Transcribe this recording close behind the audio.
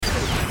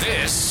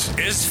This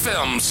is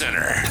Film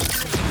Center,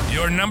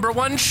 your number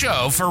one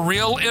show for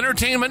real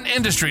entertainment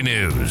industry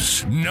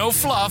news. No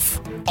fluff,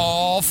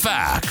 all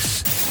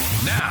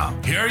facts. Now,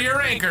 here are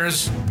your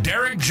anchors,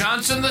 Derek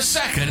Johnson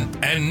II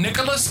and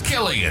Nicholas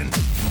Killian.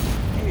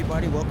 Hey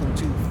everybody, welcome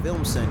to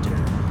Film Center,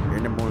 your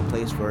number one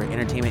place for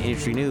entertainment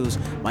industry news.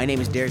 My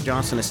name is Derek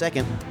Johnson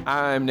II.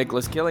 I'm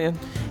Nicholas Killian.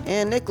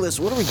 And Nicholas,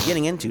 what are we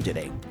getting into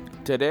today?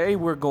 Today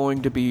we're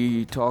going to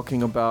be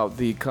talking about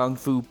the Kung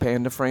Fu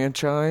Panda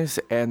franchise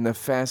and the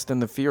Fast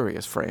and the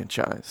Furious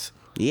franchise.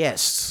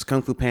 Yes,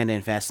 Kung Fu Panda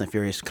and Fast and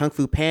Furious. Kung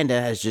Fu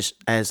Panda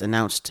has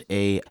announced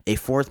a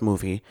fourth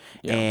movie,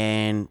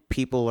 and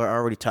people are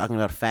already talking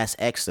about Fast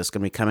X that's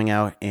going to be coming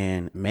out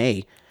in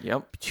May.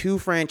 Yep. Two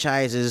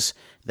franchises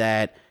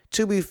that,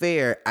 to be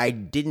fair, I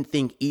didn't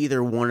think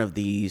either one of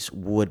these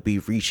would be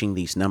reaching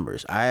these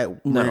numbers.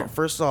 When I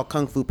first saw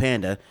Kung Fu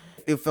Panda,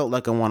 it felt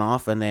like a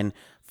one-off, and then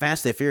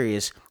Fast and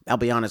Furious, I'll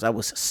be honest, I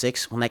was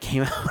 6 when that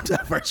came out, the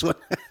first one.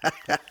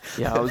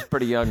 Yeah, I was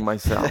pretty young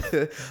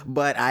myself.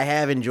 But I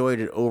have enjoyed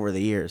it over the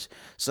years.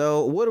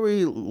 So what are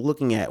we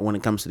looking at when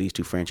it comes to these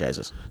two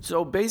franchises?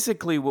 So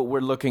basically what we're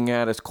looking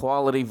at is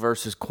quality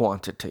versus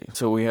quantity.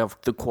 So we have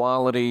the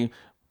quality,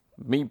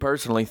 me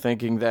personally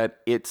thinking that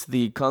it's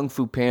the Kung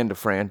Fu Panda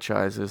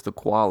franchise is the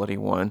quality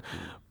one,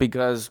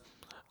 because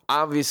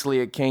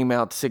obviously it came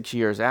out 6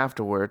 years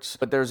afterwards,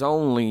 but there's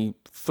only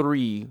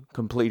 3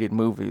 completed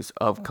movies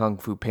of Kung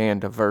Fu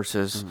Panda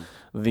versus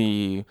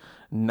the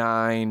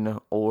 9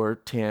 or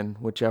 10,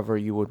 whichever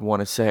you would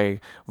want to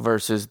say,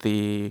 versus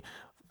the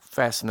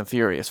Fast and the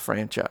Furious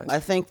franchise. I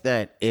think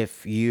that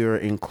if you're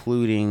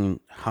including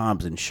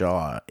Hobbs and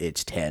Shaw,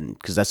 it's 10,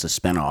 because that's a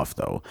spinoff,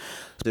 though.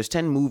 There's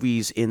 10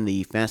 movies in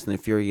the Fast and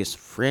the Furious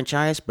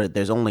franchise, but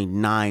there's only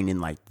 9 in,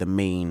 like, the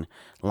main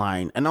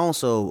line. And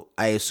also,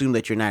 I assume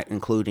that you're not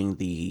including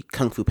the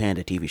Kung Fu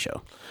Panda TV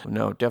show.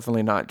 No,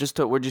 definitely not.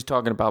 We're just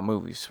talking about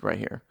movies right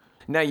here.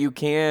 Now, you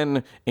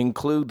can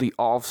include the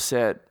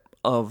offset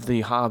of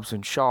the Hobbs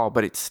and Shaw,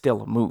 but it's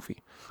still a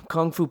movie.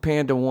 Kung Fu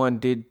Panda 1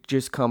 did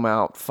just come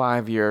out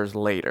 5 years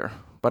later,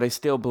 but I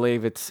still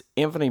believe it's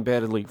infinitely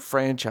better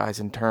franchise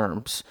in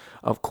terms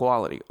of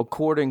quality.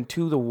 According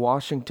to the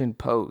Washington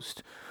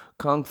Post,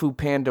 Kung Fu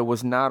Panda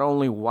was not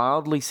only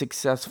wildly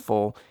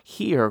successful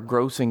here,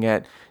 grossing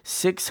at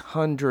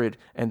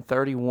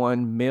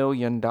 $631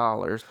 million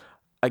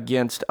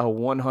against a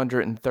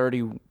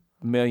 $130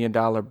 million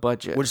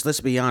budget. Which,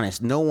 let's be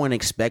honest, no one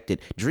expected.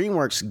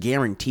 DreamWorks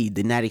guaranteed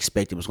did not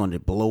expect it was going to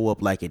blow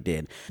up like it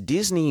did.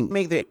 Disney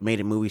made their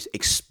movies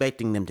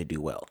expecting them to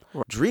do well.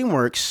 Right.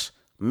 DreamWorks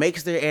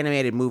makes their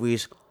animated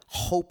movies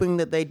hoping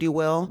that they do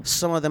well.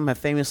 Some of them have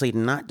famously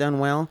not done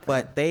well,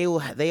 but they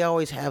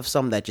always have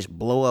some that just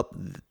blow up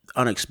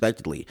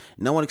unexpectedly.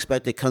 No one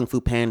expected Kung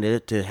Fu Panda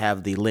to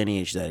have the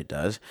lineage that it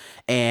does.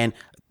 And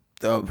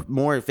the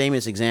more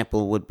famous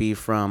example would be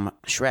from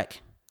Shrek.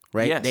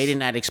 Right? Yes. They did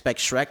not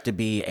expect Shrek to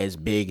be as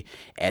big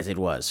as it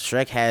was.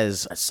 Shrek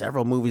has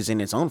several movies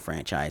in its own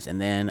franchise, and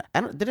then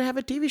did it have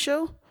a TV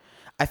show?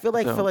 I feel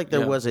like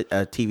there was a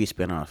TV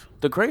spinoff.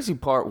 The crazy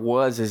part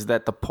is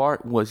that the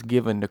part was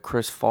given to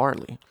Chris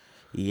Farley.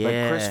 Yeah,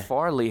 like Chris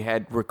Farley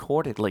had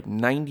recorded like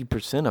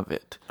 90% of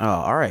it. Oh,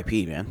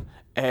 R.I.P. man.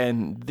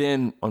 And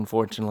then,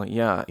 unfortunately,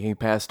 he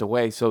passed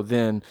away. So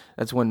then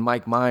that's when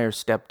Mike Myers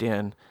stepped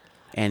in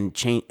and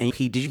changed. And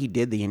he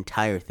did the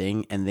entire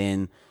thing, and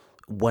then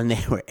when they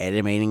were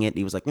animating it,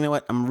 he was like, you know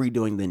what? I'm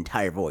redoing the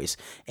entire voice.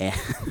 And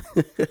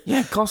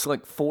it cost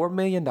like $4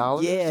 million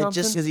or something.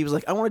 Just because he was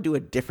like, I want to do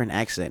a different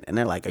accent. And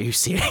they're like, are you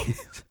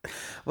serious?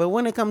 But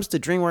when it comes to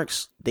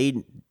DreamWorks,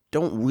 they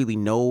don't really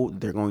know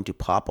they're going to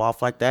pop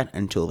off like that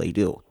until they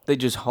do. They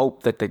just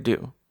hope that they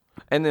do.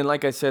 And then,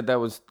 like I said, that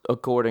was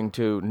according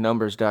to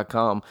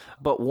numbers.com.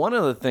 But one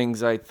of the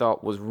things I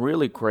thought was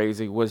really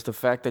crazy was the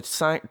fact that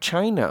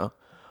China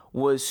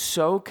was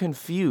so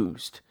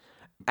confused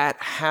at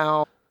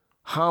how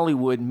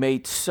Hollywood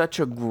made such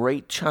a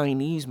great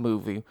Chinese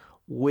movie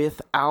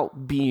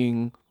without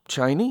being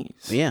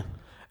Chinese. Yeah.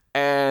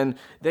 And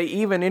they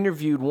even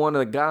interviewed one of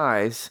the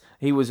guys.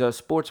 He was a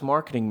sports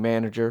marketing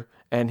manager,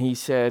 and he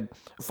said,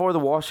 for the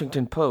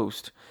Washington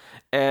Post,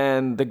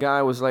 and the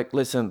guy was like,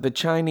 listen, the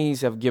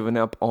Chinese have given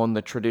up on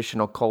the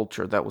traditional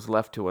culture that was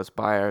left to us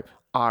by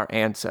our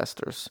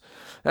ancestors.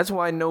 That's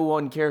why no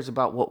one cares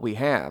about what we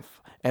have.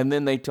 And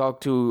then they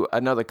talked to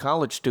another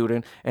college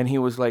student, and he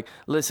was like,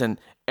 listen,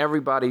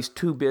 everybody's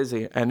too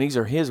busy, and these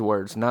are his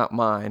words, not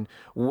mine,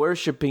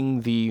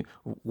 worshiping the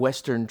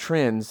Western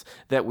trends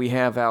that we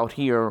have out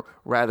here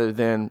rather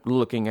than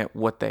looking at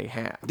what they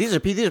have. These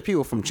are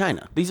people from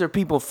China. These are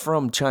people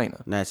from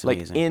China. That's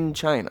amazing. Like in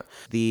China.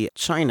 The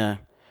China,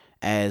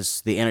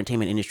 as the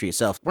entertainment industry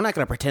itself, we're not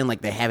going to pretend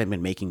like they haven't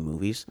been making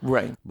movies.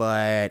 Right.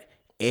 But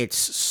it's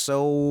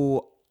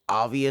so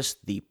obvious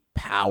the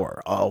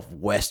power of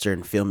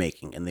Western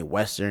filmmaking and the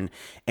Western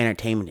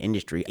entertainment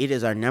industry. It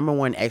is our number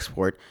one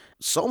export,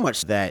 so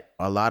much that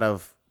a lot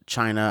of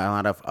China, a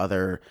lot of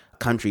other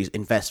countries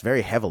invest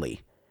very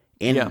heavily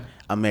in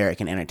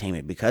American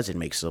entertainment because it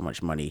makes so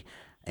much money.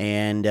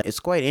 And it's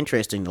quite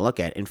interesting to look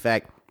at. In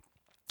fact,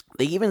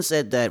 They even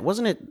said that,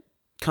 wasn't it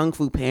Kung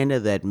Fu Panda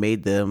that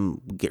made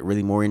them get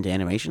really more into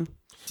animation?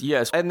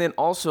 Yes, and then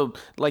also,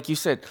 like you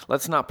said,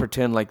 let's not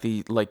pretend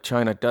like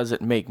China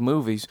doesn't make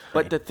movies.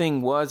 But the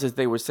thing is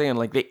they were saying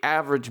like the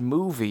average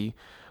movie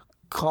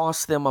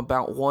cost them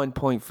about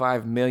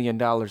 $1.5 million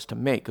to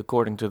make,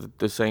 according to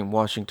the same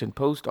Washington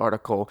Post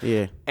article.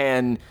 Yeah.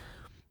 And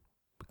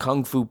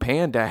Kung Fu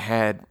Panda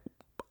had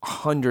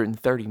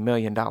 $130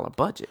 million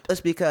budget.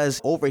 That's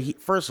because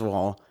first of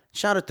all,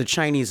 shout out to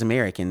Chinese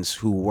Americans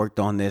who worked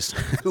on this,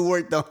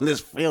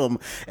 film,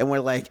 and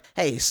were like,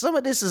 "Hey, some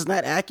of this is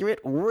not accurate.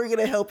 We're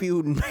gonna help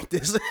you make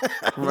this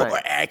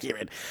more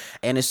accurate."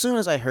 And as soon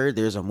as I heard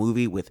there's a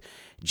movie with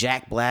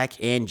Jack Black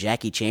and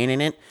Jackie Chan in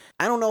it,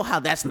 I don't know how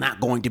that's not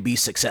going to be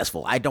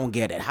successful. I don't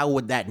get it. How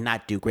would that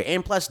not do great?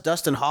 And plus,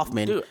 Dustin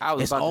Hoffman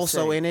is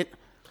also in it.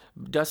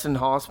 Dustin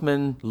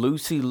Hoffman,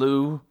 Lucy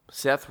Liu,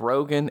 Seth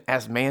Rogen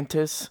as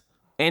Mantis,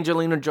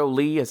 Angelina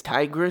Jolie as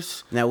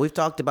Tigress. Now, we've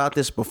talked about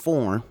this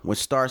before with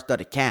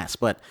star-studded cast,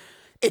 but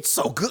it's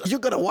so good.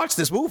 You're going to watch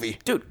this movie.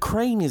 Dude,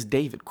 Crane is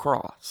David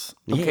Cross.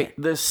 Okay,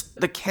 Yeah.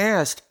 the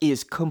cast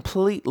is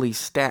completely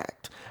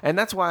stacked. And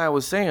that's why I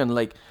was saying,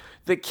 like,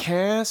 the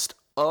cast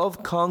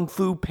of Kung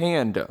Fu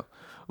Panda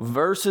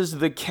versus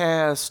the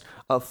cast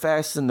of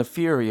Fast and the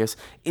Furious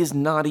is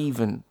not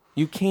even...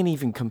 You can't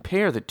even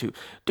compare the two.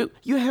 Dude,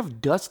 you have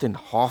Dustin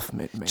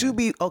Hoffman,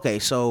 man. Okay,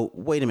 so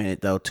wait a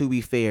minute, though. To be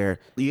fair,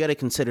 you got to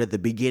consider the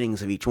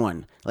beginnings of each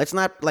one. Let's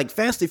not, like,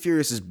 Fast and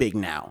Furious is big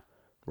now,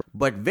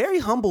 but very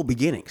humble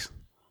beginnings.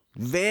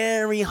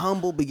 Very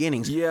humble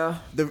beginnings. Yeah.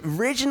 The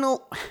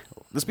original,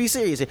 let's be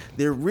serious here.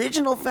 The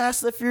original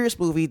Fast and the Furious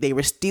movie, they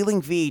were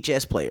stealing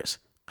VHS players.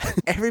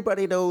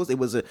 Everybody knows it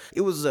was an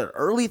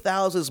early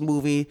thousands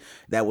movie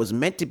that was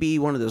meant to be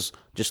one of those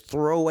just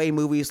throwaway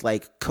movies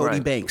like Cody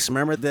Banks.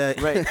 Remember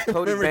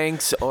Cody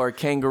Banks or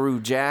Kangaroo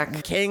Jack.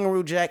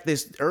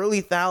 This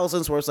early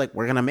thousands where it's like,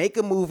 we're gonna make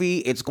a movie,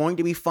 it's going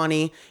to be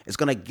funny, it's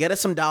gonna get us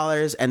some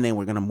dollars, and then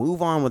we're gonna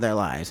move on with our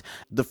lives.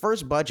 The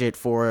first budget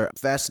for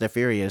Fast and the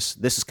Furious,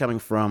 this is coming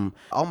from,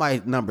 all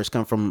my numbers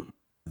come from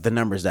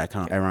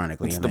thenumbers.com,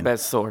 ironically. It's the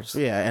best source.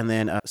 Yeah, and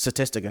then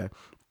Statistica.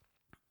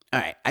 All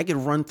right, I could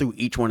run through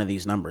each one of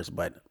these numbers,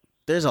 but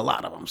there's a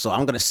lot of them, so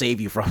I'm going to save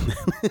you from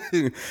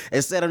them.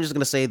 Instead, I'm just going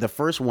to say the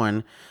first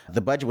one,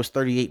 the budget was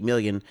 $38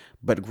 million,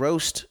 but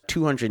grossed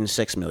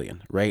 $206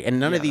 million, right? And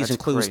none of these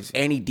includes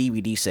any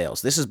DVD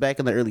sales. This is back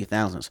in the early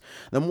thousands.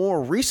 The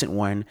more recent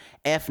one,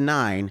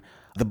 F9,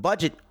 the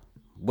budget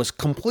was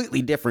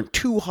completely different,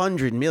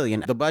 $200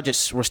 million. The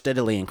budgets were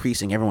steadily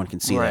increasing. Everyone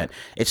can see that.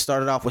 It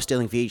started off with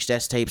stealing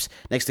VHS tapes.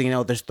 Next thing you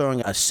know, they're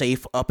throwing a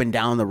safe up and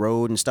down the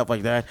road and stuff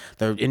like that.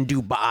 They're in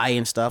Dubai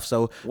and stuff.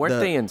 So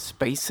weren't they in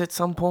space at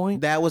some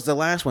point? That was the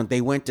last one.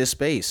 They went to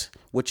space,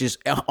 which is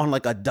on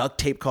like a duct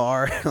tape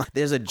car.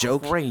 There's a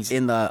joke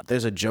in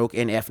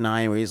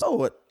F9 where he's,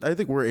 I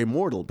think we're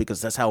immortal,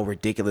 because that's how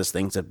ridiculous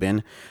things have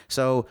been.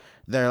 So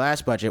their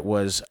last budget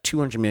was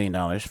 $200 million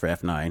for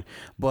F9,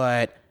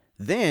 but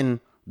then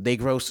they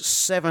grossed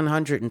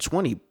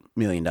 $720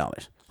 million,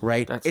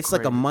 right? It's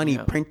like a money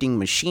printing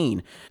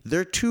machine.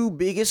 Their two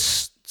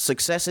biggest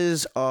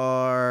successes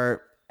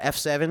are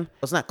F7.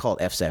 It's not called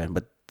F7,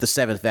 but the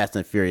seventh Fast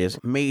and Furious.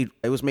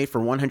 It was made for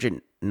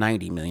 $190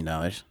 million.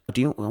 I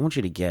want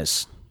you to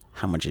guess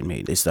how much it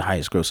made. It's the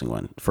highest grossing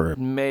one. It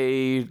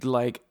made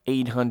like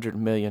 $800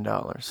 million.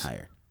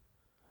 Higher.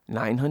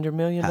 $900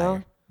 million?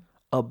 Higher.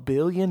 $1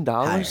 billion?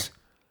 Higher.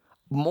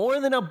 More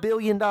than $1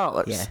 billion.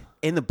 Yeah.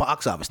 In the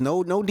box office.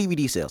 No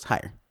DVD sales.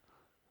 Higher.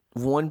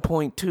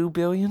 1.2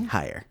 billion?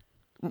 Higher.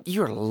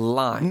 You're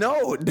lying.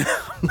 No, I'm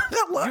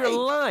not lying. You're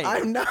lying.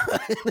 I'm not.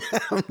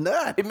 I'm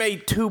not. It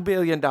made $2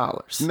 billion.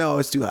 No,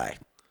 it's too high.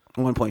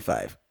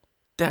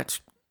 1.5.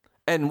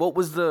 And what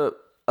was the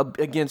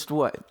against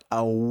what?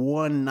 A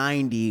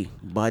 190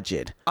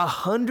 budget.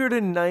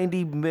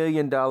 $190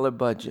 million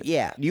budget.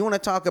 Yeah. You want to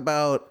talk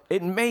about?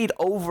 It made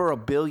over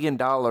 $1 billion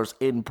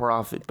in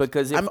profit,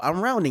 because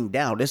I'm rounding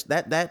down.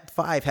 That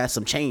 5 has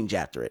some change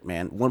after it,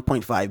 man.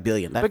 1.5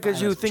 billion.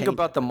 Because you think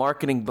about the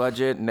marketing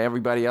budget and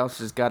everybody else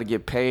has got to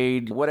get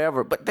paid,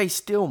 whatever. But they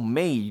still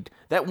made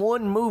that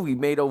one movie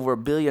made over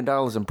 $1 billion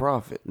in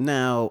profit.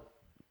 Now,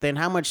 then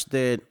how much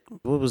did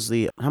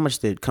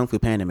Kung Fu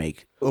Panda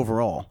make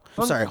overall?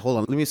 I'm sorry, hold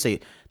on. Let me say,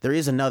 there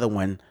is another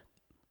one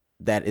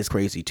that is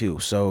crazy too.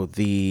 So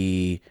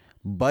the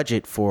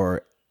budget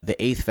for the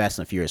 8th Fast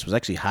and Furious was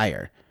actually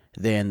higher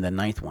than the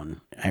 9th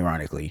one,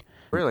 ironically.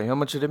 Really? How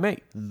much did it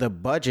make? The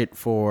budget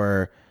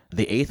for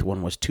the 8th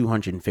one was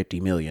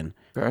 $250 million.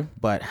 Okay.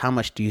 But how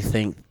much do you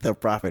think the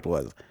profit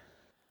was?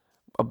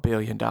 $1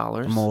 billion.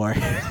 More.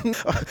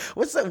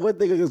 What's that one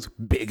thing that goes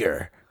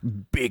bigger?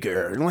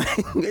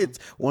 It's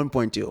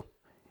 1.2.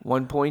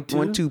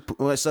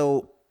 1.2?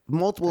 So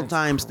multiple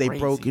times they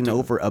broke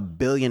over $1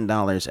 billion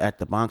at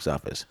the box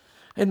office.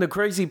 And the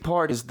crazy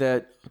part is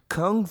that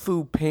Kung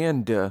Fu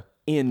Panda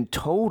in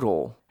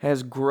total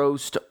has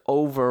grossed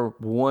over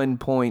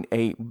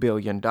 $1.8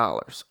 billion.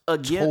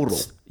 Total?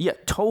 Yeah,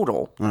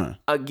 total.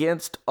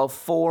 Against a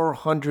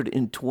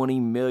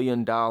 $420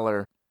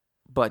 million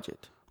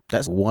budget.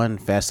 That's one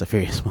Fast and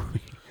Furious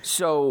movie.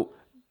 So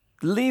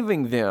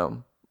leaving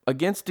them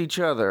against each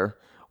other,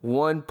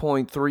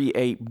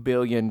 $1.38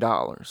 billion.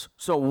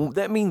 So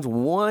that means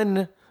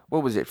what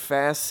was it,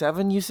 Fast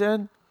 7 you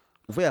said?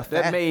 Yeah,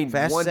 that made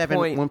Fast 7,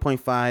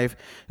 1.5.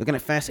 Looking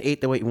at Fast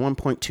 8, they wait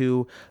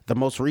 1.2. The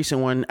most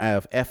recent one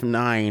of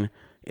F9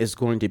 is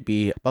going to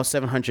be about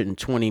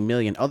 720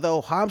 million.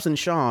 Although Hobbs and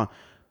Shaw,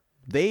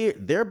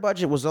 their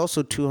budget was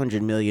also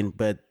 200 million,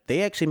 but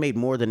they actually made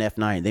more than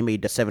F9. They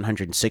made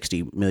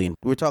 760 million.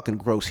 We're talking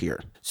gross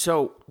here.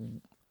 So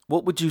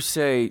what would you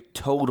say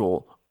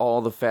total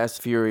all the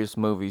Fast Furious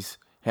movies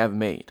have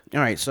made? All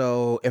right,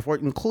 so if we're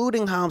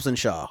including Hobbs and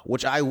Shaw,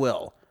 which I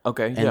will,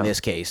 in this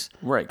case.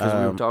 Right, because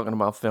we were talking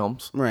about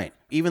films. Right.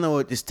 Even though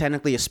it is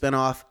technically a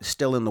spinoff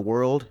still in the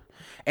world.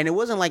 And it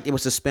wasn't like it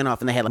was a spinoff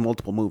and they had like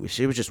multiple movies.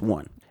 It was just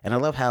one. And I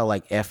love how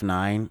like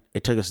F9,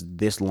 it took us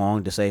this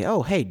long to say,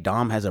 oh, hey,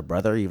 Dom has a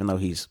brother, even though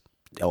he's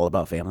all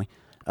about family.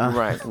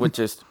 Right, which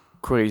is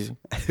crazy.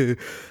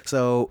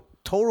 So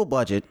total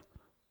budget,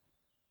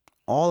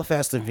 all the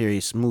Fast and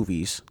Furious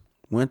movies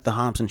went the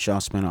Hobbs and Shaw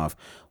spinoff,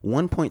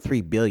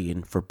 $1.3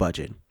 billion for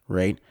budget,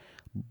 right?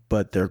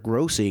 But they're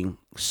grossing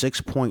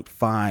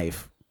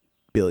 $6.5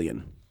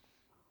 billion.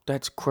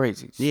 That's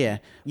crazy. Yeah.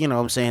 You know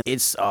what I'm saying?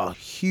 It's a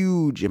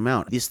huge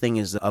amount. This thing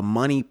is a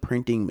money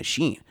printing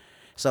machine.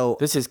 So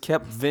this has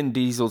kept Vin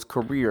Diesel's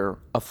career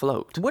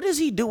afloat. What is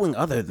he doing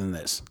other than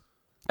this?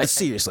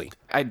 Seriously.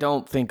 I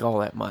don't think all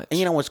that much. And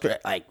you know what's great?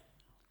 Like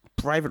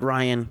Private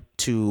Ryan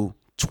to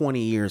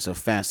 20 years of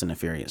Fast and the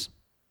Furious.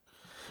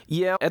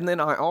 Yeah, and then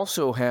I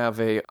also have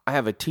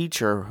a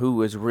teacher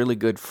who is really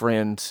good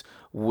friends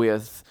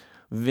with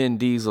Vin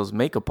Diesel's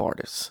makeup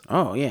artist.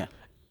 Oh, yeah.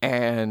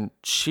 And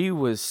she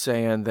was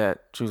saying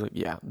that, she was like,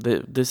 yeah,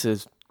 this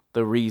is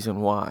the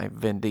reason why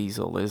Vin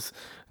Diesel is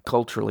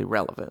culturally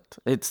relevant.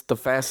 It's the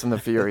Fast and the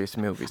Furious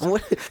movies.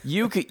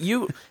 He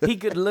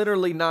could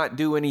literally not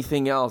do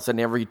anything else, and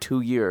every 2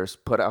 years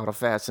put out a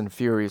Fast and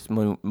Furious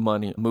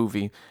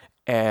movie,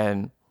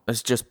 and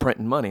it's just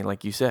printing money,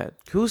 like you said.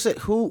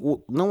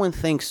 No one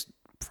thinks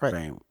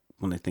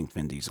when they think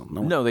Vin Diesel.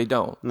 No, they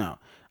don't. No.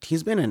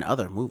 He's been in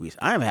other movies.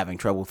 I'm having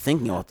trouble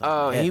thinking off the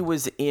top of my head. He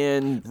was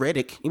in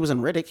Riddick. He was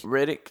in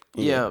Riddick.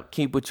 Yeah.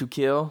 Keep What You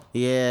Kill.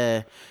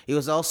 Yeah. He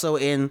was also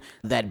in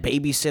that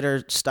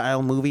babysitter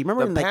style movie.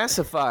 Remember The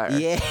Pacifier.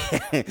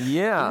 Yeah.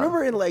 Yeah.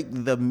 Remember in like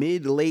the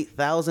mid-late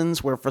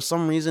thousands where for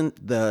some reason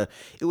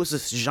it was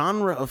this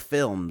genre of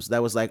films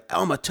that was like,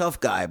 oh, I'm a tough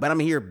guy, but I'm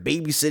here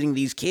babysitting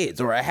these kids,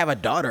 or I have a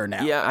daughter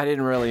now. Yeah, I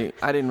didn't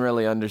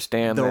really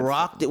understand The that.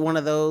 Rock did one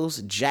of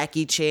those.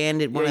 Jackie Chan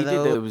did one of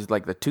those. It was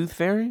like the Tooth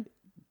Fairy?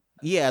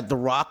 Yeah, The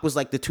Rock was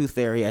like the Tooth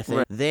Fairy, I think.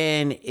 Right.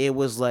 Then it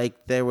was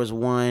like there was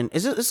one.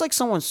 It's like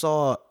someone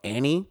saw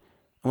Annie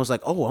and was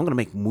like, "Oh, I'm gonna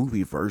make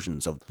movie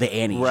versions of the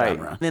Annie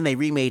genre." And then they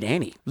remade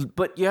Annie.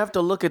 But you have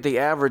to look at the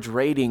average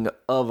rating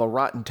of a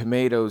Rotten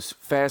Tomatoes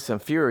Fast and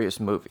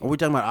Furious movie. Are we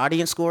talking about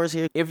audience scores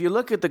here? If you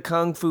look at the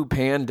Kung Fu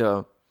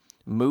Panda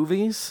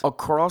movies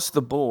across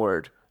the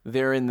board,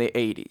 they're in the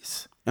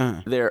 80s.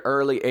 They're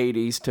early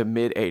 80s to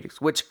mid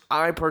 80s, which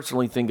I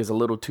personally think is a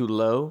little too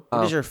low.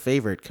 What is your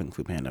favorite Kung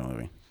Fu Panda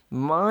movie?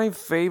 My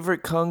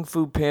favorite Kung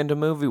Fu Panda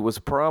movie was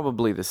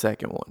probably the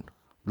second one.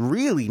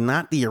 Really?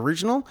 Not the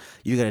original?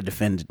 You gotta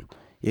defend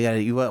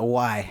it.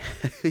 Why?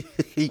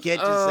 You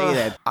can't just say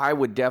that. I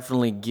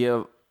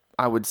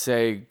would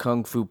say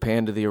Kung Fu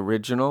Panda, the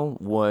original,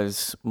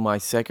 was my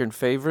second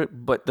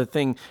favorite. But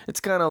it's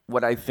kind of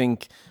what I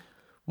think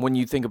when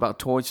you think about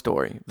Toy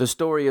Story. The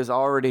story is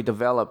already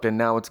developed, and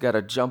now it's got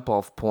a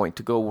jump-off point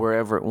to go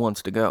wherever it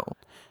wants to go.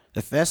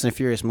 The Fast and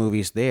Furious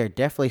movies, they are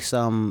definitely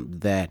some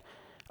that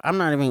I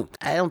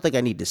don't think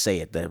I need to say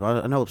it.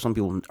 I know some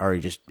people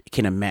already just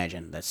can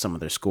imagine that some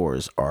of their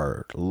scores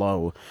are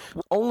low.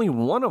 Only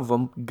one of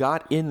them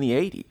got in the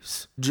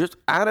 80s. Just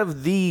out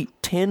of the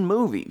 10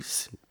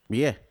 movies.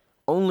 Yeah.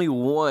 Only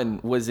one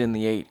was in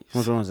the 80s.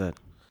 Which one was that?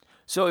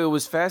 So it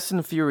was Fast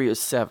and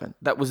Furious 7.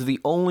 That was the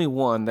only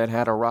one that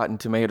had a Rotten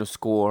Tomato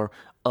score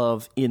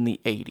of in the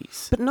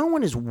 80s. But no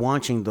one is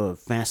watching the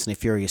Fast and the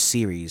Furious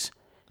series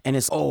and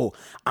it's, oh,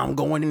 I'm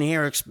going in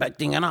here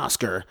expecting an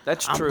Oscar.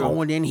 That's true. I'm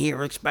going in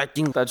here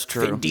expecting That's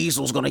true. Vin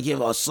Diesel's going to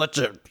give us such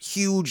a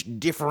huge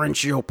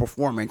differential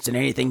performance in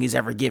anything he's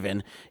ever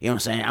given. You know what I'm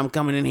saying? I'm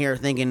coming in here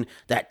thinking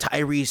that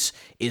Tyrese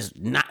is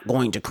not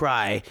going to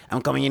cry.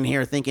 I'm coming in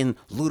here thinking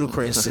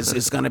Ludacris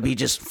is going to be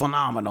just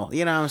phenomenal.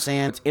 You know what I'm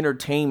saying? It's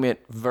entertainment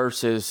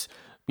versus,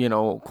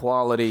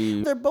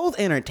 quality. They're both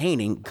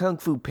entertaining. Kung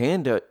Fu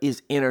Panda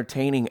is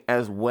entertaining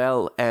as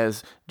well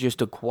as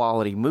just a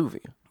quality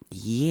movie.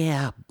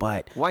 Yeah,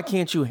 but why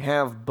can't you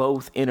have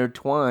both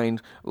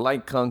intertwined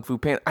like Kung Fu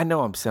Panda? I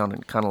know I'm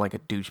sounding kind of like a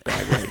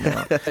douchebag right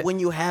now. When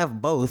you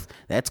have both,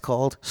 that's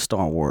called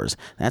Star Wars.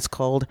 That's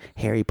called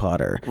Harry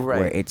Potter. Right.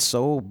 Where it's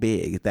so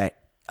big that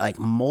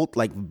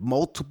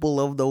multiple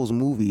of those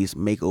movies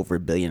make over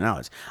 $1 billion.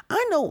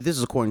 I know this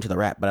is according to the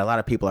Wrap, but a lot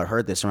of people have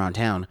heard this around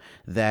town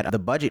that the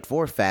budget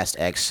for Fast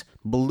X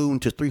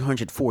ballooned to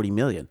 $340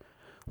 million,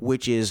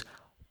 which is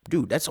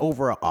Dude, that's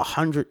over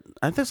 100.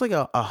 I think that's like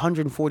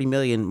 140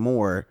 million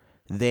more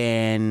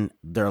than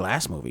their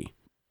last movie.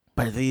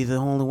 But they're the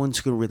only ones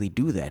who can really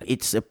do that.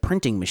 It's a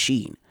printing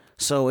machine.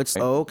 So it's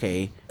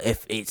okay.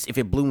 If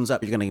it blooms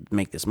up, you're gonna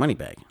make this money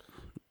back.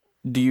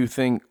 Do you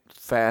think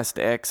Fast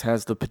X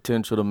has the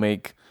potential to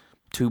make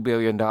 $2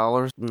 billion?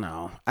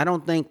 No, I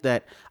don't think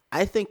that.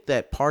 I think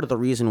that part of the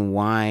reason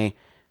why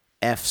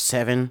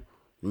F7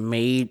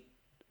 made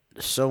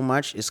so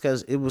much is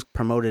because it was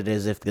promoted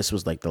as if this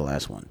was like the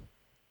last one.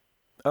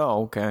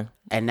 Oh, okay.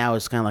 And now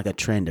it's kind of like a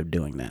trend of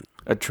doing that.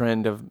 A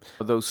trend of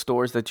those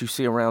stores that you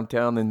see around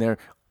town, and they're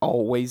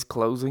always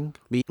closing.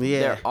 Yeah.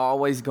 They're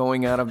always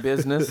going out of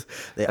business.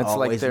 They're That's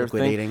always like their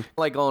liquidating. thing.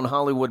 Like on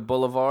Hollywood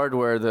Boulevard,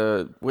 where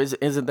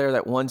isn't there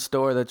that one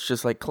store that's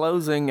just like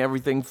closing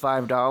everything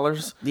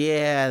 $5?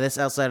 Yeah, that's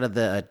outside of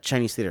the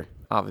Chinese theater.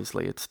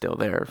 Obviously, it's still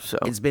there. So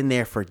It's been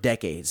there for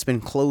decades. It's been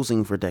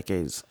closing for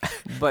decades.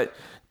 but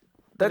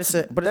It's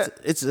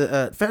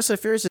Fast and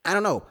Furious. I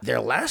don't know.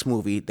 Their last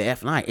movie, the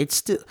F9, it's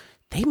still.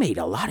 They made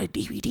a lot of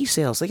DVD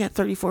sales. They got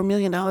 $34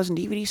 million in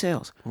DVD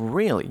sales.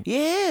 Really?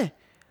 Yeah.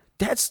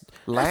 That's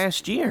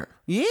Last year.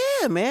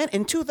 Yeah, man.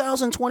 In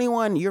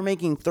 2021, you're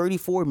making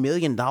 $34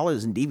 million in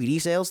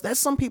DVD sales. That's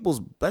some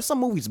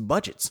movies'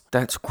 budgets.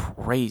 That's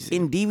crazy.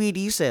 In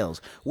DVD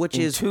sales, which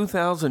In is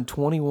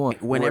 2021,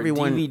 when where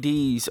everyone-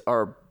 DVDs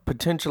are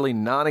potentially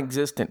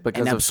non-existent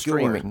because and of obscure.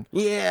 streaming.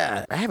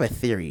 Yeah. I have a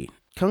theory.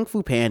 Kung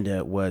Fu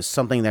Panda was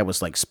something that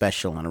was like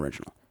special and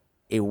original.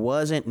 It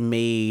wasn't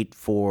made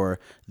for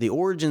the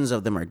origins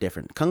of them are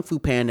different. Kung Fu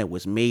Panda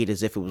was made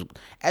as if it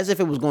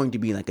was going to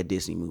be like a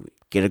Disney movie.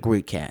 Get a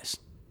great cast.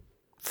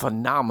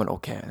 Phenomenal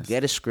cast.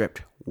 Get a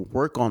script.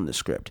 Work on the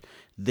script.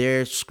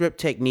 Their script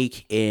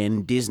technique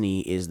in Disney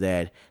is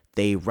that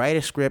they write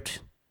a script,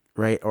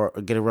 right, or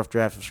get a rough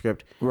draft of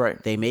script.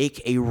 Right. They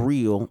make a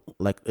reel,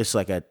 like it's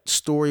like a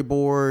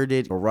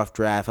storyboarded, a rough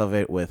draft of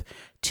it with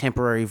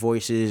temporary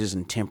voices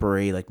and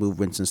temporary like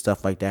movements and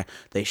stuff like that.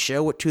 They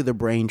show it to the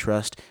Brain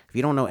Trust. If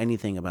you don't know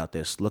anything about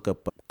this, look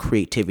up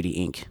Creativity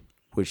Inc.,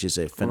 which is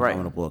a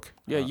phenomenal book.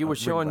 Yeah, you were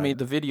showing me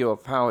the video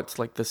of how it's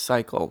like the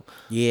cycle.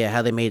 Yeah,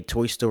 how they made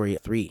Toy Story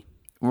 3.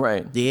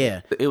 Right.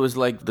 Yeah. It was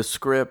like the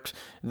script,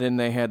 then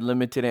they had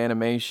limited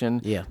animation.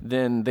 Yeah.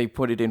 Then they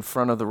put it in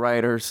front of the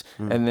writers,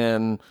 and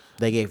then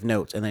They gave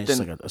notes, and then it's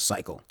like a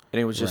cycle.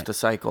 it was just a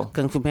cycle.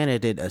 Kung Fu Panda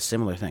did a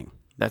similar thing.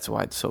 That's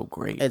why it's so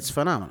great. It's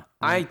phenomenal.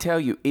 I tell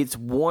you, it's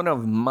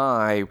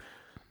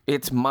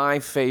my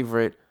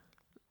favorite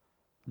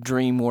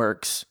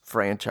DreamWorks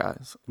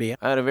franchise. Yeah.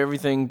 Out of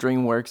everything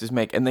DreamWorks is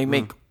and they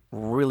make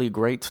really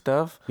great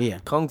stuff. Yeah.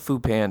 Kung Fu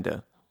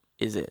Panda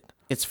is it.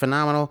 It's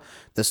phenomenal.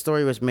 The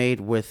story was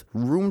made with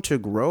room to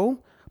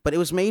grow, but it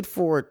was made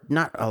for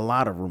not a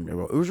lot of room to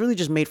grow. It was really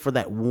just made for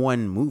that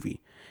one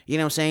movie. You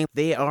know what I'm saying?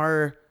 They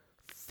are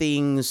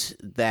things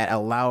that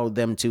allow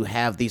them to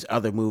have these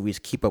other movies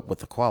keep up with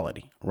the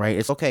quality, right?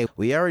 It's okay.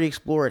 We already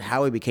explored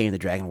how he became the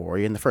Dragon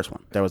Warrior in the first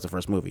one. That was the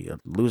first movie. A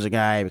loser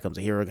guy becomes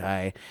a hero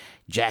guy.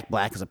 Jack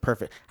Black is a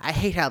perfect. I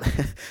hate how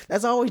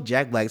that's always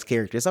Jack Black's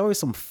character. It's always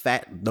some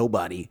fat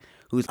nobody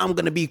who's I'm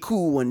gonna be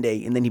cool one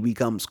day, and then he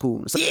becomes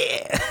cool. It's like,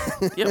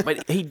 yeah, Yeah,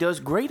 but he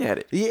does great at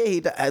it.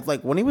 yeah.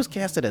 Like when he was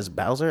casted as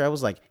Bowser, I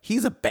was like,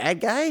 he's a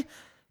bad guy.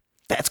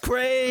 That's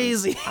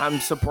crazy. I'm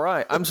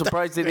surprised. I'm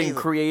surprised they didn't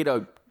create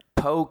a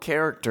Poe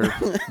character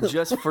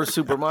just for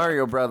Super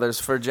Mario Brothers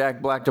for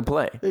Jack Black to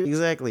play.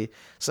 Exactly.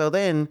 So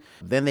then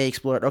they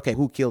explored, okay,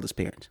 who killed his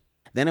parents?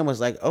 Then it was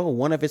like, oh,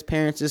 one of his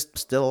parents is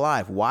still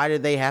alive. Why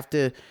did they have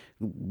to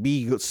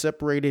be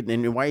separated?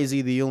 And why is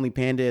he the only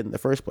panda in the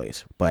first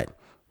place? But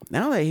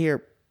now that I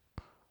hear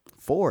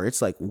 4,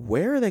 it's like,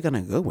 where are they going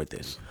to go with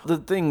this? The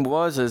thing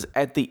is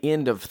at the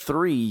end of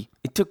 3,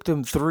 it took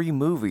them 3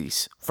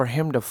 movies for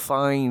him to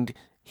find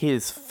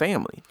his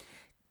family.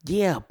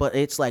 Yeah, but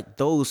it's like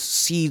those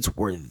seeds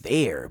were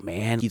there,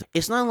 man.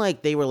 It's not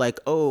like they were like,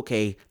 oh,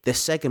 okay, the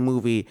second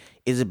movie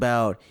is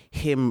about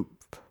him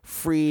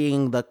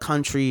freeing the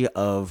country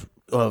of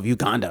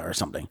Uganda or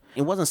something.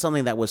 It wasn't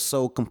something that was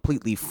so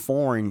completely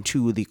foreign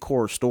to the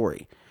core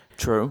story.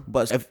 True.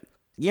 But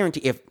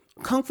if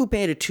Kung Fu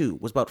Panda 2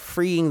 was about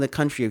freeing the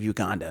country of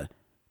Uganda,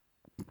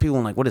 people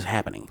were like, what is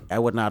happening? I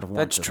would not have watched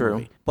That's this true.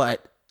 movie.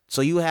 But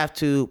so you have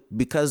to,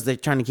 because they're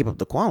trying to keep up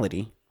the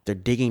quality, they're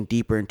digging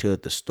deeper into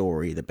the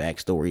story, the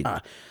backstory.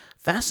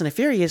 Fast and the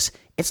Furious,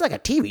 it's like a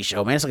TV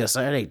show, man. It's like a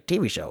Saturday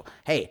TV show.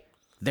 Hey,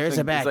 there's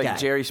a bad It's like guy.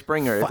 Jerry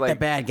Springer. Fuck It's like the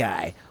bad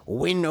guy.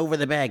 Win over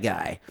the bad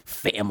guy.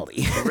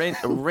 Family.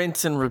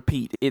 rinse and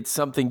repeat. It's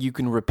something you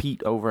can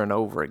repeat over and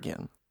over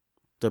again.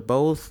 They're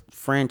both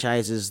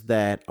franchises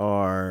that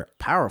are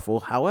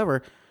powerful.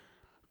 However,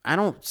 I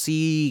don't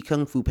see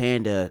Kung Fu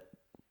Panda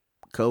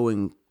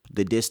going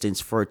the distance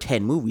for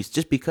 10 movies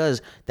just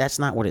because that's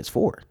not what it's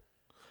for.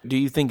 Do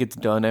you think it's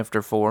done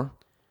after 4?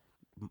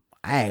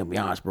 I gotta be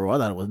honest, bro. I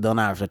thought it was done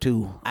after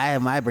 2.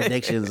 My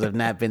predictions have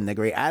not been that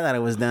great. I thought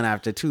it was done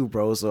after 2,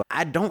 bro. So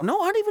I don't know.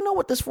 I don't even know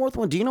what this 4th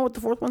one. Do you know what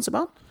the 4th one's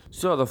about?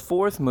 So the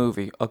 4th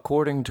movie,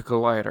 according to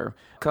Collider,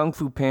 Kung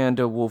Fu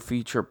Panda will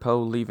feature Po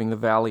leaving the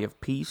Valley of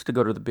Peace to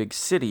go to the big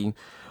city,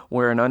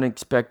 where an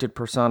unexpected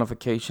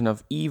personification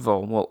of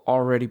evil will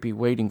already be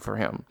waiting for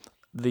him.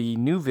 The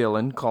new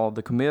villain, called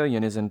the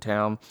Chameleon, is in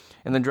town,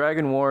 and the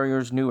Dragon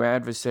Warrior's new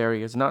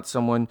adversary is not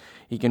someone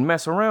he can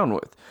mess around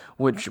with.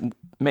 Which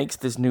makes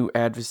this new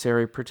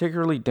adversary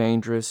particularly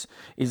dangerous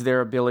is their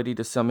ability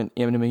to summon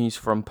enemies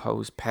from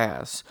Poe's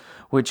past,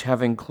 which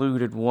have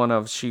included one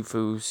of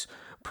Shifu's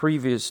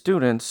previous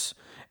students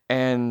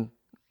and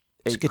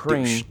a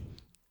crane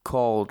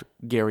called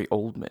Gary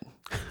Oldman.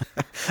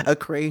 A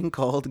crane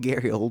called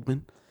Gary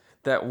Oldman?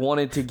 That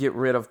wanted to get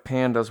rid of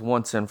pandas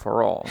once and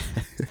for all.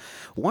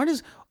 What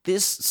did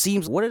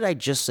I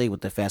just say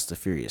with the Fast and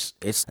Furious?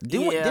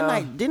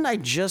 Didn't I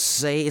just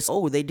say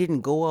they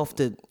didn't go off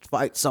to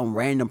fight some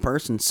random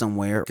person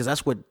somewhere? Because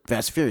that's what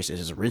Fast and Furious is.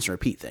 It's a rinse and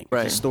repeat thing.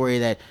 Right. It's a story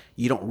that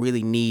you don't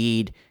really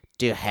need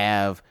to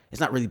have. It's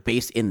not really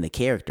based in the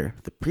character.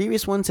 The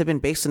previous ones have been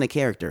based in the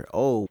character.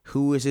 Oh,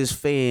 who is his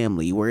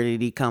family? Where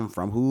did he come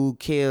from? Who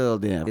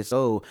killed him?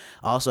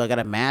 Also I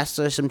gotta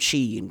master some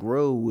chi and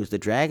grow as the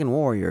Dragon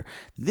Warrior.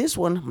 This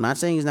one, I'm not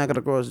saying he's not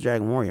gonna grow as the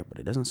Dragon Warrior, but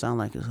it doesn't sound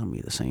like it's gonna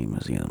be the same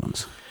as the other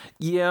ones.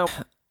 Yeah,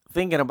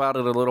 thinking about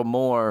it a little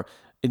more,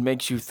 it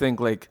makes you think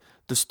like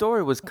the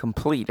story was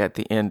complete at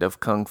the end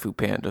of Kung Fu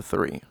Panda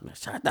 3.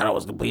 I thought it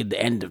was complete at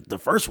the end of the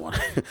first one,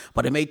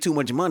 but it made too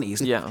much money.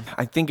 Yeah,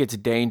 I think it's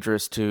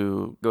dangerous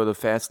to go the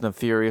Fast and the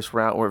Furious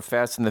route where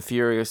Fast and the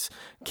Furious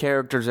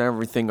characters and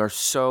everything are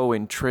so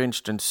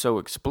entrenched and so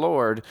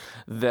explored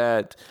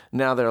that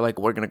now they're like,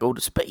 we're going to go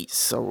to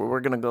space, or we're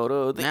going to go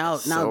to this. Now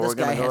this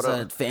guy has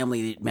a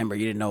family member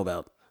you didn't know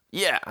about.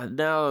 Yeah,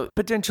 now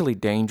potentially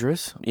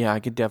dangerous. Yeah, I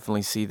could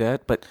definitely see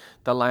that. But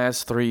the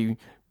last 3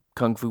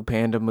 Kung Fu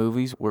Panda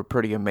movies were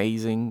pretty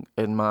amazing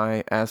in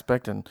my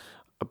aspect, and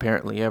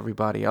apparently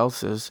everybody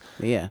else's.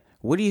 Yeah.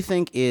 What do you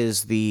think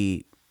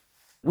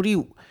what do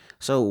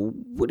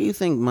you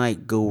think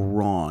might go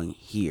wrong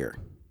here?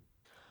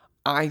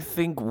 I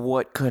think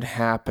what could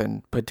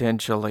happen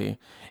potentially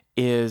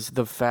is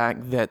the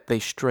fact that they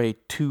stray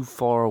too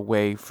far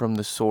away from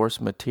the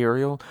source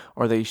material,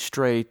 or they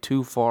stray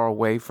too far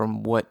away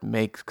from what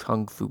makes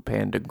Kung Fu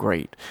Panda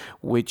great,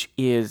 which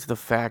is the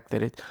fact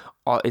that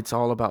it's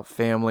all about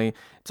family.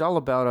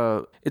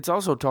 It's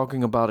also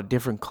talking about a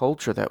different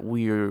culture that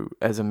we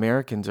as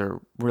Americans are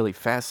really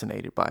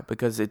fascinated by,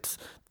 because it's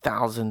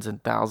thousands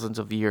and thousands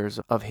of years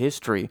of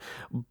history.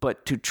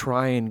 But to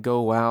try and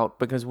go out,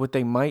 because what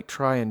they might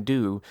try and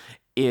do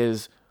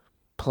is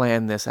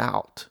plan this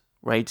out,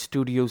 right?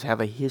 Studios have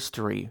a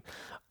history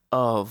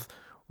of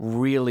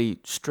really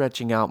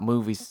stretching out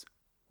movies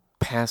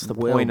past the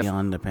point of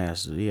beyond the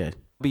past, yeah.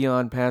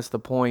 Beyond past the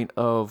point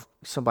of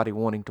somebody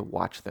wanting to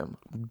watch them,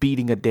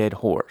 beating a dead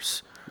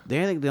horse.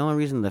 I think the only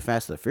reason the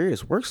Fast and the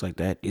Furious works like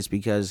that is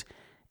because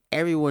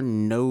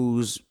everyone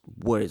knows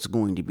what it's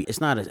going to be. It's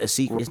not a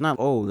secret. It's not,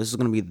 this is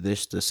going to be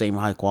the same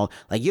high quality.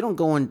 Like, you don't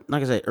go in,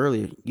 like I said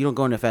earlier, you don't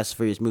go into a Fast and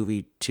Furious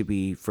movie to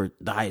be for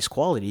the highest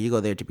quality. You go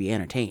there to be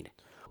entertained.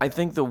 I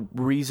think the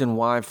reason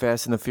why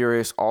Fast and the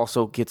Furious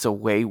also gets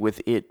away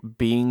with it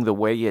being the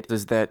way it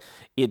is that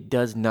it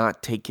does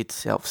not take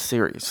itself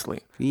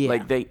seriously. Yeah.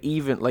 Like they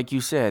even, like you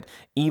said,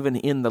 even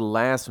in the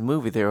last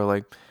movie, they were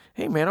like,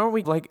 hey man, aren't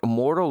we like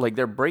immortal? Like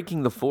they're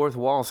breaking the fourth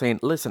wall saying,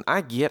 listen,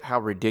 I get how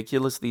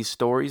ridiculous these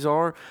stories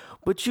are,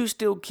 but you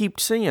still keep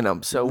seeing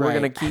them, so we're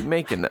going to keep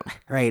making them.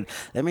 Right.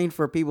 I mean,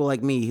 for people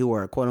like me who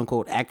are quote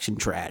unquote action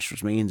trash,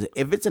 which means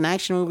if it's an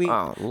action movie,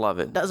 love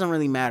it. Doesn't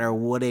really matter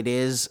what it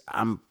is,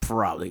 I'm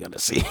probably going to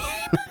see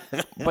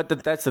it. But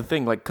that's the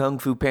thing, like Kung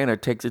Fu Panda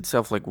takes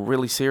itself like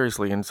really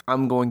seriously, and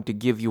I'm going to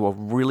give you a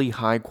really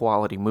high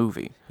quality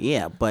movie.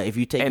 Yeah, but if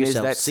you take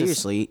yourself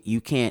seriously,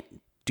 you can't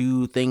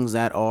do things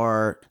that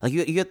are like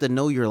you have to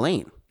know your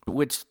lane,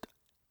 which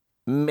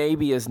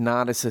maybe is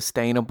not as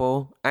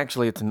sustainable.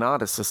 Actually, it's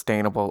not as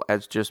sustainable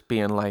as just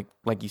being like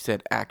you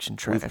said, action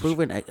trash. We've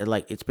proven,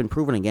 like it's been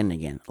proven again and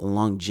again,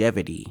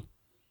 longevity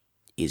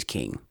is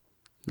king.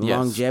 Yes.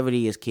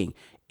 Longevity is king.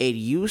 It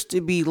used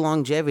to be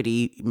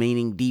longevity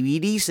meaning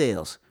DVD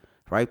sales,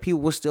 right? People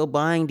were still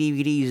buying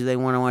DVDs if they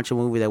want to watch a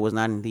movie that was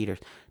not in theaters.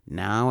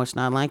 Now it's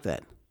not like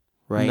that,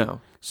 right?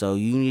 No. So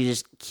you need to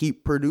just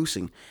keep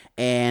producing.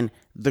 And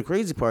the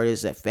crazy part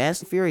is that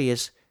Fast and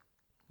Furious,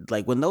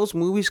 like when those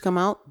movies come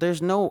out,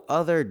 there's no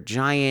other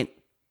giant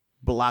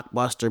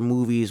blockbuster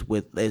movies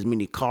with as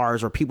many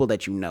cars or people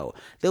that you know.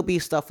 There'll be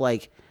stuff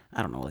like,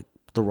 I don't know, like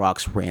The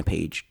Rock's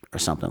Rampage or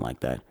something like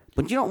that.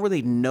 But you don't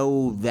really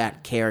know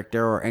that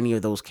character or any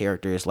of those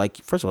characters. Like,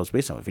 first of all, it's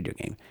based off a video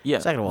game. Yeah,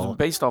 second of all, it's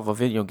based off a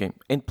video game,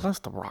 and plus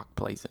The Rock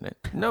plays in it.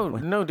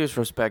 No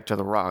disrespect to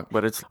The Rock,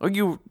 but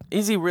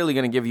is he really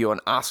going to give you an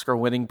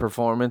Oscar-winning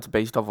performance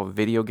based off a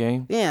video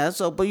game? Yeah.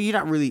 So, but you're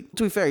not really.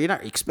 To be fair, you're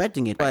not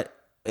expecting it. But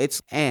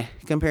it's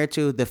compared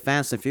to the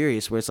Fast and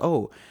Furious, where it's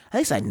at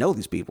least I know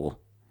these people.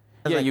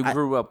 Yeah, like, you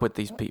grew up with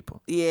these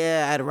people.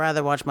 Yeah, I'd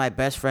rather watch my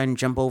best friend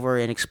jump over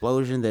an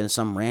explosion than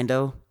some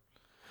rando.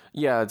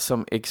 Yeah, it's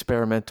some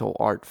experimental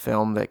art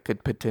film that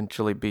could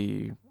potentially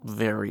be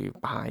very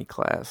high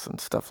class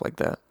and stuff like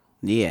that.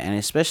 Yeah, and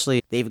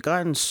especially they've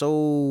gotten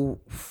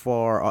so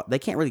far, they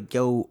can't really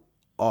go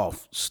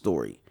off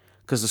story.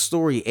 because the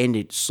story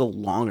ended so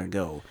long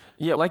ago.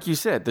 Yeah, like you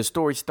said, the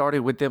story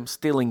started with them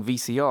stealing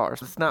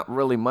VCRs. It's not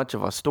really much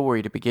of a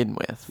story to begin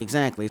with.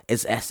 Exactly.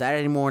 It's a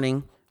Saturday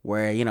morning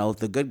where,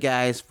 the good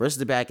guys versus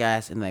the bad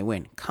guys, and they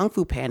win. Kung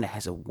Fu Panda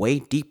has a way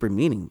deeper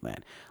meaning,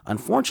 man.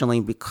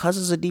 Unfortunately, because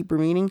it's a deeper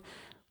meaning,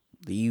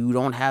 you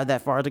don't have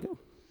that far to go.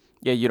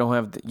 Yeah, you don't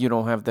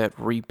have that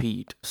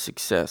repeat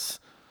success.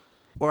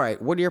 All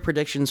right, what are your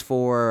predictions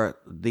for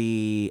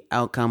the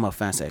outcome of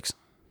Fast X?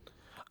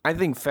 I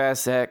think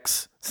Fast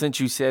X, since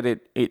you said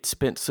it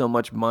spent so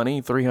much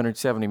money,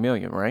 $370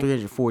 million, right?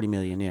 $340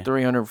 million, yeah.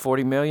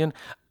 $340 million.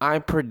 I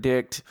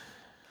predict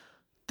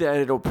that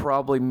it'll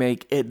probably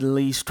make at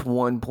least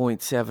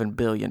 $1.7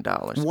 billion.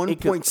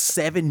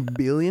 $1.7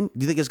 billion? Do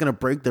you think it's going to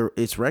break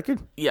its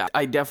record? Yeah,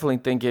 I definitely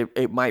think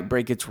it might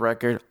break its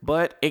record,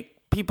 but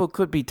people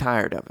could be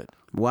tired of it.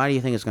 Why do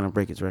you think it's going to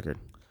break its record?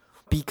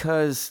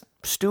 Because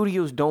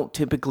studios don't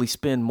typically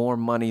spend more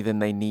money than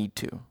they need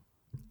to.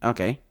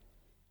 Okay.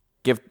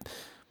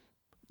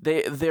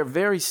 They're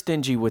very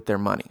stingy with their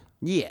money.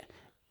 Yeah.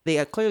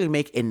 They clearly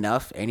make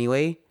enough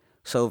anyway.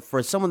 So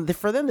for them to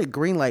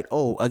greenlight,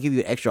 I'll give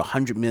you an extra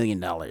 $100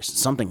 million.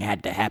 Something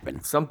had to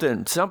happen.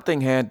 Something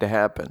had to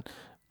happen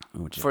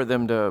for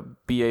them to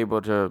be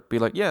able to be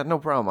like, yeah, no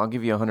problem. I'll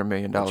give you $100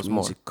 million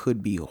more. It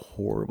could be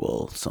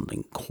horrible.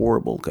 Something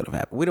horrible could have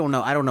happened. We don't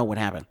know. I don't know what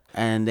happened.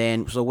 And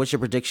then, so what's your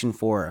prediction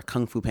for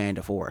Kung Fu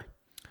Panda 4?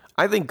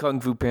 I think Kung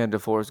Fu Panda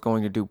 4 is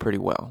going to do pretty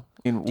well.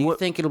 Do you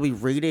think it'll be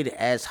rated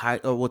as high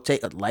or will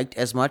take liked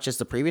as much as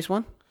the previous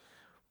one?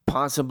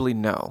 Possibly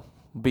no,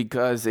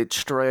 because it's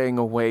straying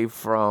away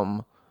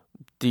from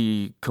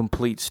the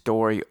complete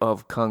story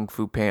of Kung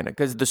Fu Panda.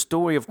 Because the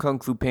story of Kung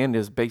Fu Panda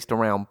is based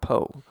around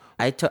Po.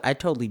 I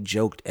totally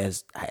joked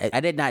as I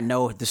did not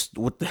know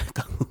what the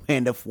Kung Fu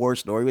Panda 4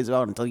 story was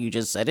about until you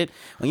just said it.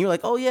 When you're like,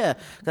 oh yeah,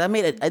 because I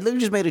literally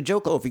just made a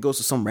joke. Oh, if he goes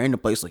to some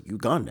random place like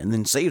Uganda and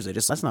then saves it,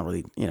 that's not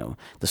really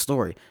the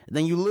story. And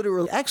then you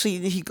literally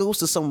he goes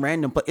to some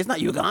random place. It's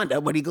not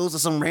Uganda, but he goes to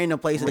some random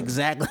place.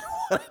 Exactly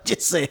what I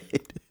just said.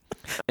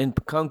 In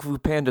Kung Fu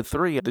Panda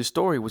 3, the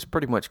story was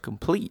pretty much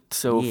complete.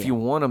 So if you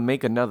want to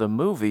make another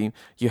movie,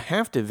 you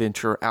have to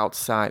venture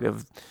outside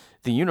of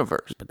the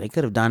universe. But they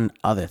could have done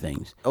other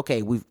things.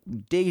 Okay, we've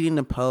digged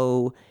into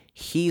Poe.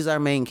 He's our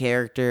main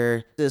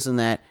character, this and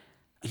that.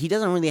 He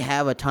doesn't really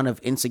have a ton of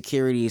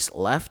insecurities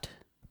left,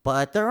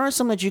 but there are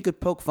some that you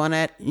could poke fun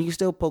at. You can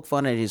still poke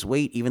fun at his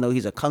weight, even though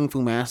he's a kung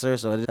fu master,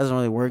 so it doesn't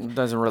really work. It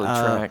doesn't really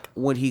track.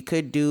 What he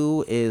could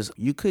do is,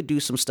 you could do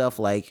some stuff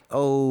like,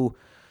 you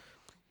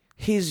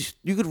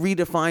could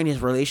redefine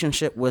his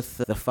relationship with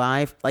the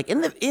Five.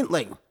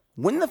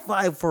 When the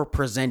Five were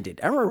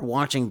presented, I remember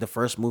watching the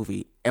first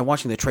movie and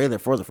watching the trailer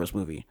for the first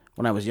movie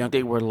when I was young.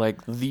 They were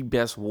like the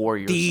best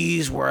warriors.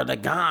 These were the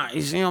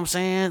guys, you know what I'm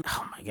saying?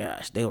 Oh my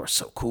gosh, they were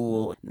so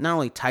cool. Not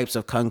only types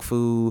of kung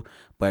fu,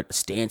 but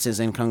stances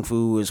in kung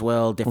fu as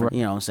well. Different,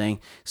 you know what I'm saying?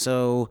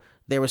 So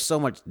there was so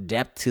much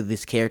depth to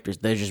these characters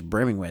they're just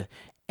brimming with.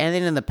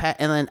 And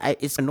then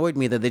it's annoyed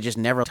me that they just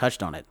never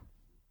touched on it.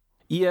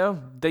 Yeah,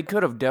 they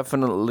could have done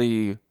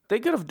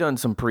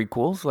some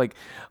prequels. Like,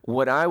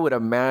 what I would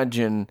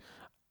imagine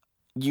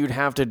they'd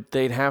have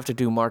to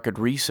do market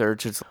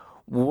research. It's,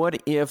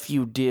 what if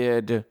you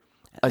did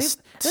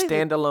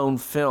standalone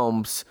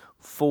films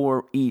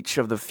for each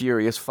of the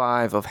Furious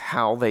Five of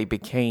how they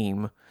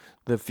became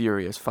the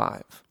Furious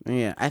Five?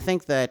 Yeah, I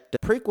think that the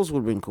prequels would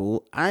have been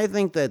cool. I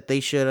think that they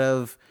should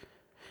have.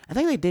 I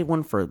think they did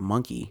one for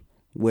Monkey,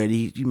 where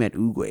you met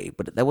Oogway,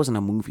 but that wasn't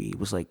a movie. It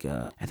was like,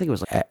 I think it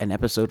was like an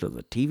episode of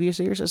the TV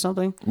series or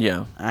something.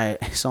 Yeah. I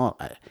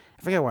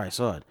forget where I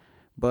saw it.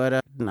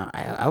 But no,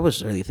 I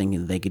was really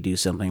thinking they could do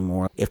something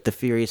more. If the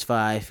Furious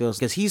Five feels,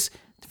 because he's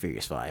the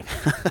Furious Five.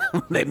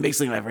 They're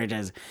mixing my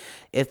franchise.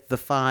 If the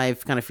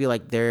Five kind of feel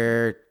like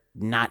they're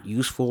not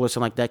useful or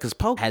something like that, because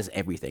Poe has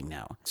everything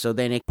now. So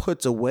then it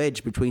puts a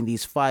wedge between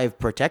these five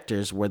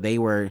protectors where they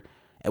were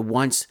at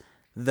once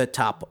the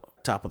top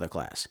of their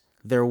class.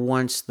 They're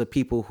once the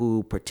people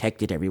who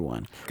protected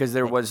everyone. Because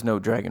there was no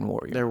Dragon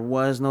Warrior. There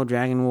was no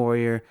Dragon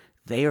Warrior.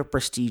 They are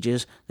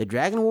prestigious. The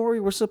Dragon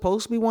Warrior was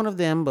supposed to be one of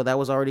them, but that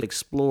was already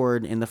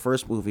explored in the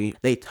first movie.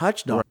 They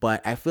touched on it,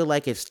 but I feel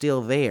like it's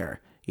still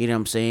there. You know what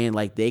I'm saying?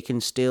 Like, they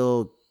can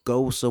still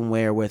go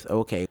somewhere with,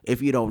 okay,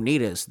 if you don't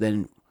need us,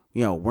 then,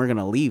 we're going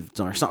to leave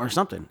or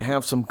something.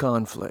 Have some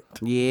conflict.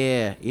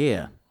 Yeah.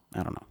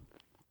 I don't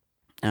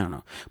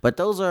know. But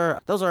those are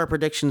our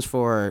predictions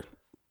for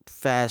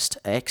Fast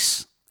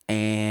X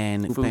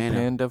and Kung Fu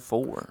Panda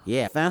 4.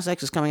 Yeah, Fast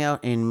X is coming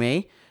out in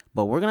May,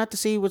 but we're going to have to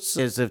see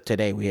as of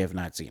today, we have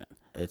not seen it.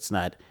 It's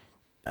not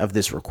of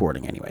this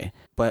recording anyway.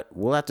 But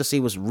we'll have to see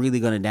what's really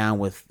going to down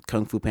with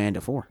Kung Fu Panda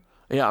 4.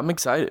 Yeah, I'm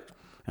excited.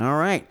 All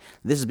right.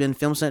 This has been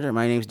Film Center.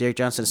 My name is Derek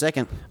Johnson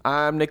II.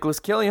 I'm Nicholas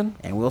Killian.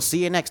 And we'll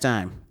see you next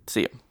time.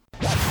 See you.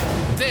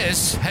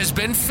 This has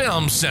been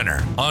Film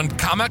Center on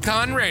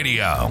Comic-Con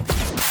Radio.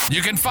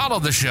 You can follow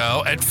the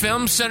show at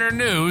Film Center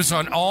News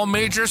on all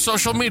major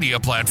social media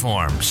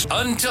platforms.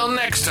 Until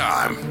next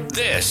time,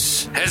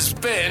 this has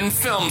been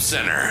Film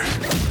Center.